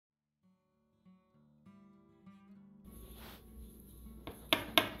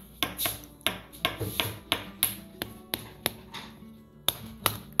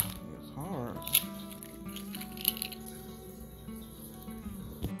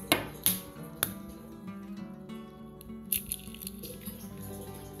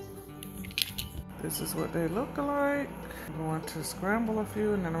This is what they look like. I'm going to scramble a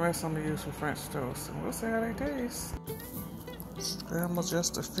few and then the rest I'm going to use for French toast. And we'll see how they taste. Scramble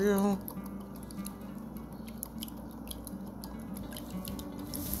just a few.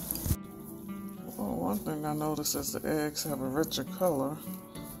 Oh, one thing I noticed is the eggs have a richer color.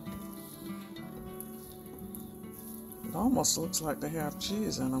 It almost looks like they have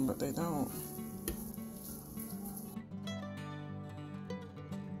cheese in them, but they don't.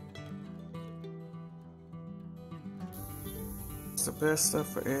 It's the best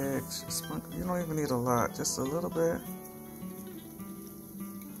stuff for eggs. You don't even need a lot, just a little bit.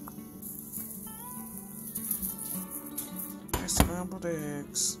 Scrambled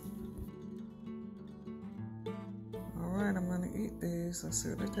eggs. Alright, I'm gonna eat these. Let's see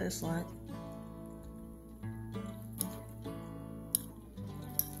what they taste like.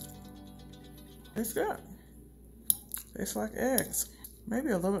 Tastes good. Tastes like eggs. Maybe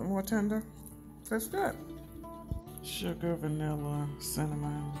a little bit more tender. Tastes good. Sugar, vanilla,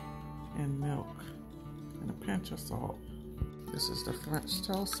 cinnamon, and milk, and a pinch of salt. This is the French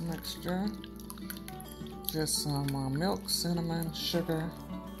toast mixture. Just some milk, cinnamon, sugar,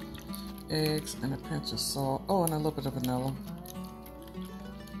 eggs, and a pinch of salt. Oh, and a little bit of vanilla.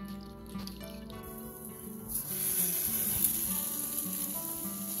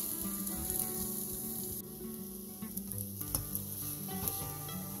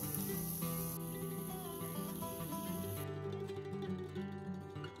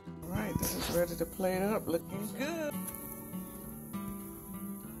 Alright, this is ready to plate up, looking good.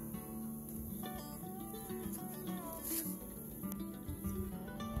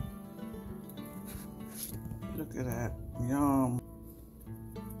 Look at that, yum.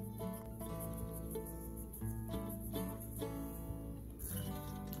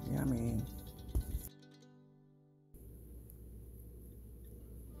 Yummy.